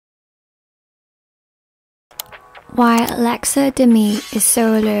Why Alexa Demie is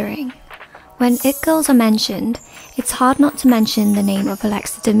so alluring. When it girls are mentioned, it's hard not to mention the name of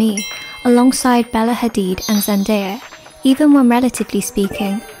Alexa Demie, alongside Bella Hadid and Zendaya, even when relatively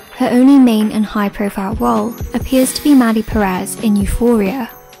speaking, her only main and high-profile role appears to be Maddy Perez in Euphoria.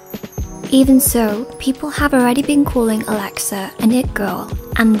 Even so, people have already been calling Alexa an it girl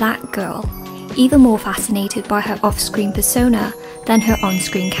and that girl, even more fascinated by her off-screen persona than her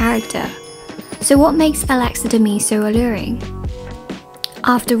on-screen character. So what makes Alexa Demie so alluring?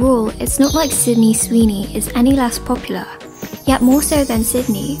 After all, it's not like Sweeney is any less popular. Yet more so than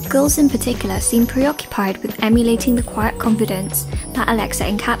Sydney, girls in particular seem preoccupied with emulating the quiet confidence that Alexa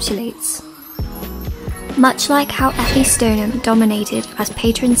encapsulates. Much like how Effie Stoneham dominated as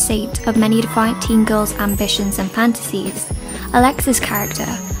patron saint of many defiant teen girls' ambitions and fantasies, Alexa's character,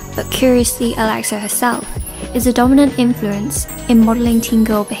 but curiously Alexa herself, is a dominant influence in modelling teen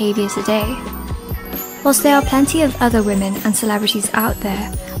girl behaviour today. Whilst there are plenty of other women and celebrities out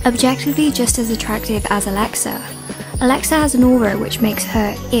there, objectively just as attractive as Alexa, Alexa has an aura which makes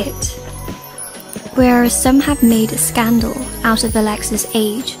her it. Whereas some have made a scandal out of Alexa's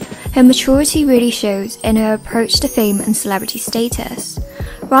age, her maturity really shows in her approach to fame and celebrity status.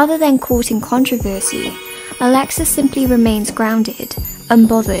 Rather than courting controversy, Alexa simply remains grounded,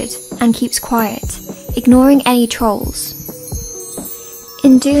 unbothered, and keeps quiet, ignoring any trolls.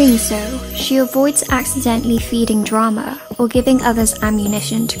 In doing so, she avoids accidentally feeding drama or giving others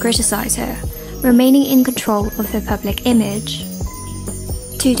ammunition to criticize her, remaining in control of her public image.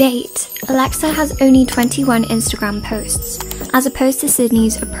 To date, Alexa has only 21 Instagram posts, as opposed to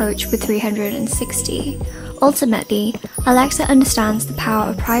Sydney's approach with 360. Ultimately, Alexa understands the power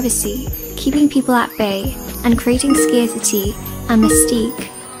of privacy, keeping people at bay, and creating scarcity and mystique.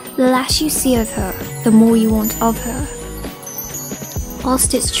 The less you see of her, the more you want of her.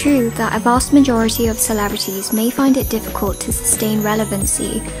 Whilst it's true that a vast majority of celebrities may find it difficult to sustain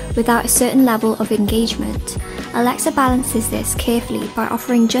relevancy without a certain level of engagement, Alexa balances this carefully by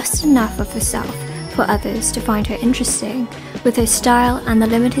offering just enough of herself for others to find her interesting, with her style and the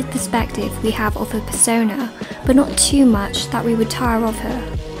limited perspective we have of her persona, but not too much that we would tire of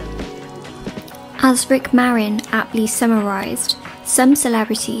her. As Rick Marin aptly summarised, some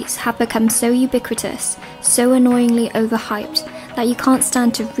celebrities have become so ubiquitous, so annoyingly overhyped, that you can't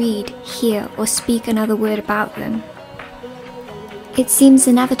stand to read, hear, or speak another word about them. It seems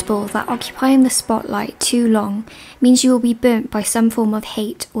inevitable that occupying the spotlight too long means you will be burnt by some form of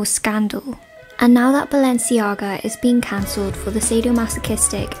hate or scandal. And now that Balenciaga is being cancelled for the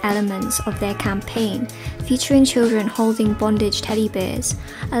sadomasochistic elements of their campaign, featuring children holding bondage teddy bears,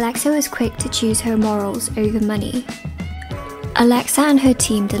 Alexa was quick to choose her morals over money. Alexa and her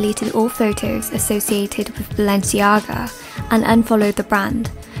team deleted all photos associated with Balenciaga and unfollowed the brand.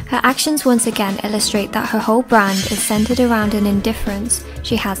 Her actions once again illustrate that her whole brand is centered around an indifference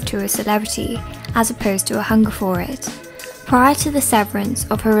she has to a celebrity, as opposed to a hunger for it. Prior to the severance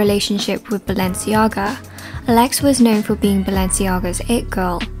of her relationship with Balenciaga, Alexa was known for being Balenciaga's it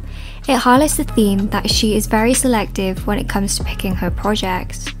girl. It highlights the theme that she is very selective when it comes to picking her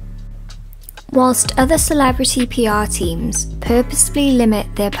projects. Whilst other celebrity PR teams purposefully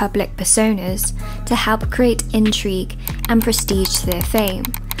limit their public personas to help create intrigue and prestige to their fame,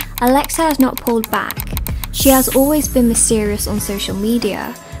 Alexa has not pulled back. She has always been mysterious on social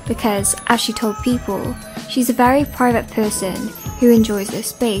media because, as she told people, she's a very private person who enjoys her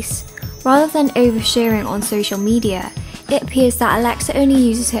space. Rather than oversharing on social media, it appears that Alexa only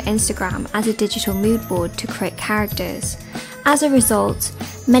uses her Instagram as a digital mood board to create characters. As a result,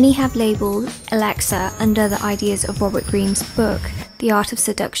 many have labelled Alexa under the ideas of Robert Greene's book, The Art of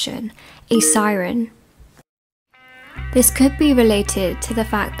Seduction, a siren. This could be related to the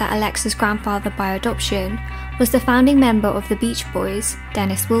fact that Alexa's grandfather by adoption was the founding member of the Beach Boys,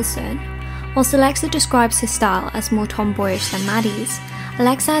 Dennis Wilson. Whilst Alexa describes her style as more tomboyish than Maddy's,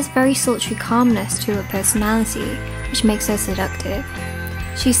 Alexa has very sultry calmness to her personality, which makes her seductive.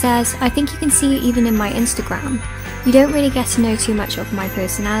 She says, "I think you can see it even in my Instagram. You don't really get to know too much of my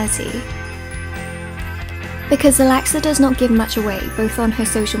personality." Because Alexa does not give much away, both on her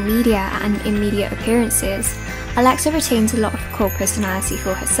social media and in media appearances, Alexa retains a lot of her core personality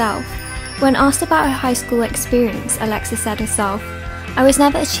for herself. When asked about her high school experience, Alexa said herself, "I was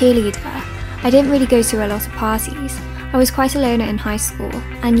never a cheerleader. I didn't really go to a lot of parties. I was quite a loner in high school,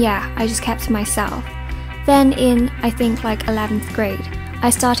 and yeah, I just kept to myself. Then in, I think like 11th grade, I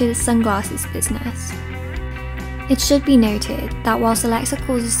started a sunglasses business." It should be noted that whilst Alexa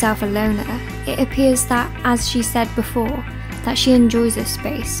calls herself a loner, it appears that, as she said before, that she enjoys her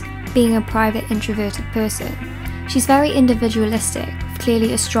space, being a private introverted person. She's very individualistic, with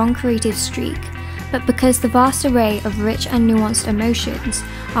clearly a strong creative streak, but because the vast array of rich and nuanced emotions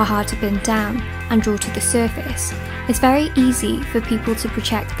are hard to pin down and draw to the surface, it's very easy for people to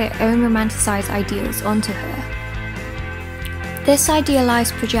project their own romanticized ideals onto her. This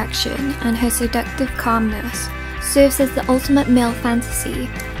idealized projection and her seductive calmness serves as the ultimate male fantasy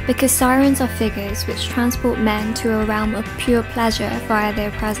because sirens are figures which transport men to a realm of pure pleasure via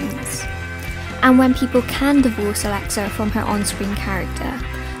their presence. And when people can divorce Alexa from her on-screen character,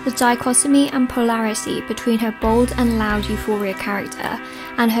 the dichotomy and polarity between her bold and loud Euphoria character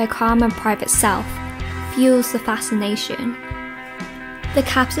and her calm and private self fuels the fascination. The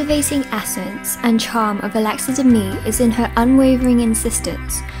captivating essence and charm of Alexa Demie is in her unwavering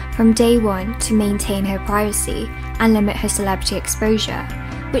insistence from day one to maintain her privacy and limit her celebrity exposure,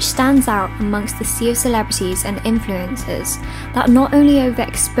 which stands out amongst the sea of celebrities and influencers that not only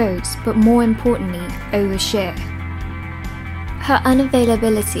overexpose but more importantly overshare. Her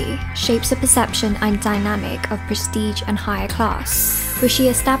unavailability shapes a perception and dynamic of prestige and higher class, where she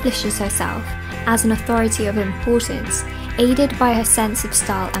establishes herself as an authority of importance, aided by her sense of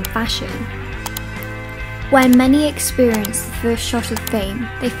style and fashion. When many experience the first shot of fame,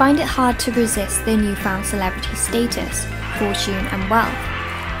 they find it hard to resist their newfound celebrity status, fortune and wealth.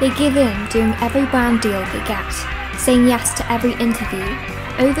 They give in, doing every brand deal they get, saying yes to every interview,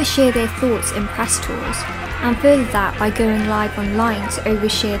 overshare their thoughts in press tours, and further that by going live online to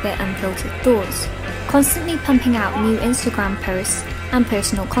overshare their unfiltered thoughts, constantly pumping out new Instagram posts and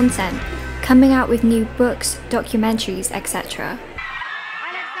personal content, coming out with new books, documentaries, etc.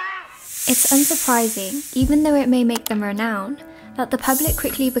 It's unsurprising, even though it may make them renowned, that the public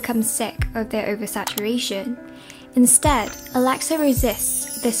quickly becomes sick of their oversaturation. Instead, Alexa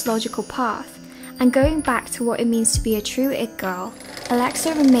resists this logical path, and going back to what it means to be a true it girl,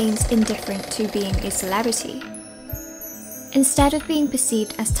 Alexa remains indifferent to being a celebrity. Instead of being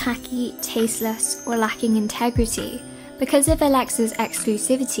perceived as tacky, tasteless, or lacking integrity, because of Alexa's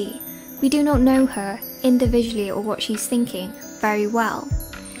exclusivity, we do not know her, individually or what she's thinking, very well.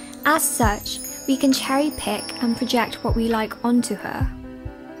 As such, we can cherry pick and project what we like onto her.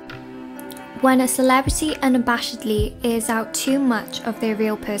 When a celebrity unabashedly airs out too much of their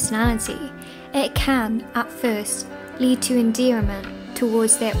real personality, it can, at first, lead to endearment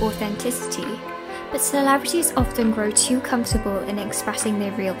towards their authenticity, but celebrities often grow too comfortable in expressing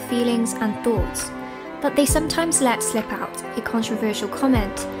their real feelings and thoughts that they sometimes let slip out a controversial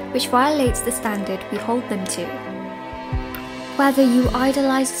comment which violates the standard we hold them to. Whether you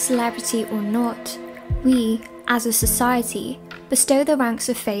idolize a celebrity or not, we, as a society, bestow the ranks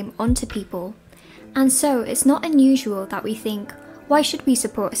of fame onto people, and so it's not unusual that we think, why should we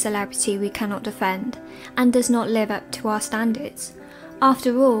support a celebrity we cannot defend and does not live up to our standards?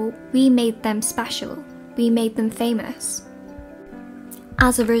 After all, we made them special, we made them famous.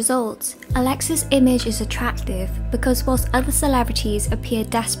 As a result, Alexa's image is attractive because whilst other celebrities appear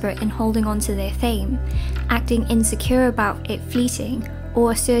desperate in holding on to their fame, acting insecure about it fleeting,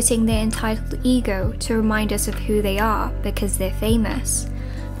 or asserting their entitled ego to remind us of who they are because they're famous,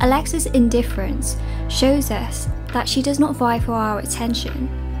 Alexa's indifference shows us that she does not vie for our attention.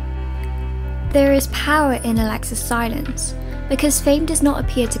 There is power in Alexa's silence. Because fame does not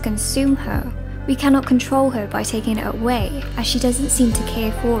appear to consume her, we cannot control her by taking it away, as she doesn't seem to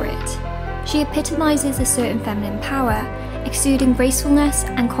care for it. She epitomizes a certain feminine power, exuding gracefulness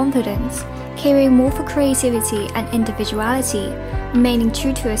and confidence, caring more for creativity and individuality, remaining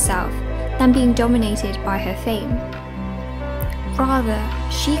true to herself, than being dominated by her fame. Rather,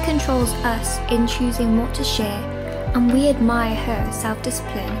 she controls us in choosing what to share, and we admire her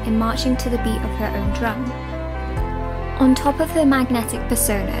self-discipline in marching to the beat of her own drum. On top of her magnetic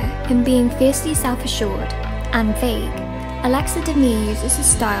persona in being fiercely self-assured and vague, Alexa Demie uses a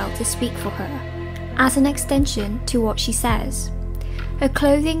style to speak for her, as an extension to what she says. Her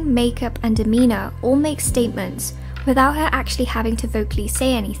clothing, makeup and demeanour all make statements without her actually having to vocally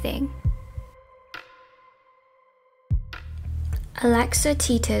say anything. Alexa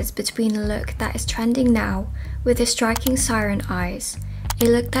teeters between a look that is trending now with her striking siren eyes, a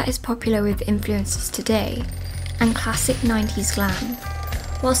look that is popular with influencers today, and classic 90s glam.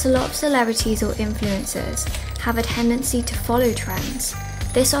 Whilst a lot of celebrities or influencers have a tendency to follow trends,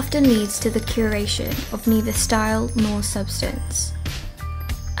 this often leads to the curation of neither style nor substance.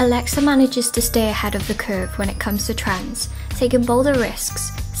 Alexa manages to stay ahead of the curve when it comes to trends, taking bolder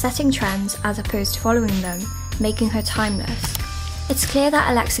risks, setting trends as opposed to following them, making her timeless. It's clear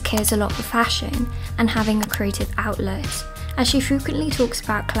that Alexa cares a lot for fashion and having a creative outlet, as she frequently talks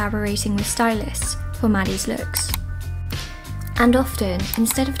about collaborating with stylists for Maddy's looks. And often,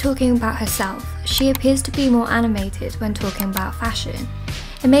 instead of talking about herself, she appears to be more animated when talking about fashion,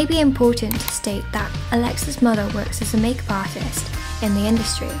 It may be important to state that Alexa's mother works as a makeup artist in the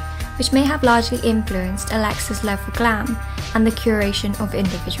industry, which may have largely influenced Alexa's love for glam and the curation of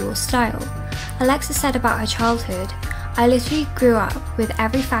individual style. Alexa said about her childhood, "I literally grew up with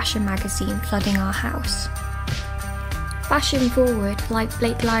every fashion magazine flooding our house." Fashion forward like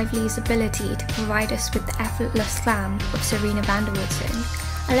Blake Lively's ability to provide us with the effortless glam of Serena van der Woodsen,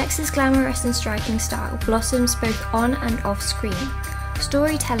 Alexa's glamorous and striking style blossoms both on and off screen.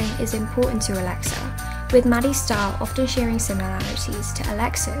 Storytelling is important to Alexa, with Maddy's style often sharing similarities to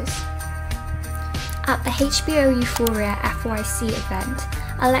Alexa's. At the HBO Euphoria FYC event,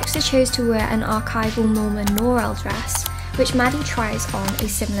 Alexa chose to wear an archival Norman Norell dress, which Maddy tries on a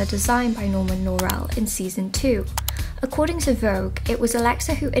similar design by Norman Norell in Season 2. According to Vogue, it was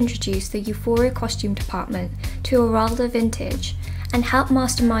Alexa who introduced the Euphoria costume department to Oralda Vintage and helped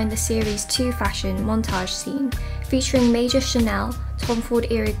mastermind the Series 2 fashion montage scene, featuring major Chanel, Tom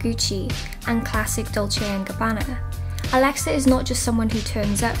Ford-era Gucci, and classic Dolce & Gabbana. Alexa is not just someone who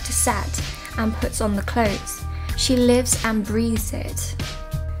turns up to set and puts on the clothes, she lives and breathes it.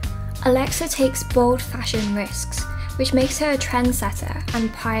 Alexa takes bold fashion risks, which makes her a trendsetter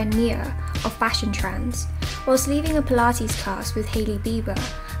and pioneer of fashion trends. Whilst leaving a Pilates class with Hailey Bieber,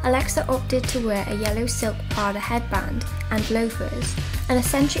 Alexa opted to wear a yellow silk Prada headband and loafers, an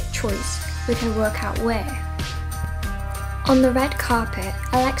eccentric choice with her workout wear. On the red carpet,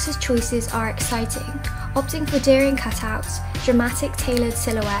 Alexa's choices are exciting, opting for daring cutouts, dramatic tailored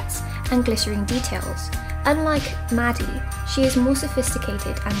silhouettes, and glittering details. Unlike Maddy, she is more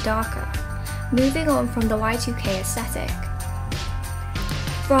sophisticated and darker, moving on from the Y2K aesthetic.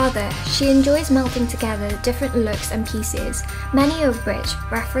 Rather, she enjoys melting together different looks and pieces, many of which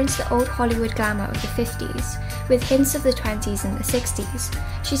reference the old Hollywood glamour of the 50s, with hints of the 20s and the 60s.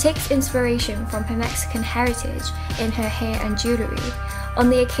 She takes inspiration from her Mexican heritage in her hair and jewellery, on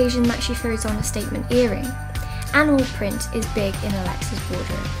the occasion that she throws on a statement earring. Animal print is big in Alexa's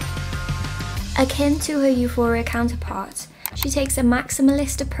wardrobe. Akin to her Euphoria counterpart, she takes a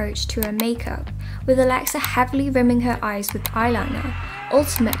maximalist approach to her makeup, with Alexa heavily rimming her eyes with eyeliner.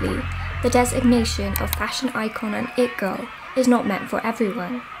 Ultimately, the designation of fashion icon and it girl is not meant for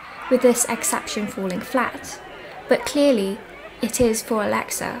everyone, with this exception falling flat. But clearly, it is for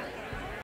Alexa.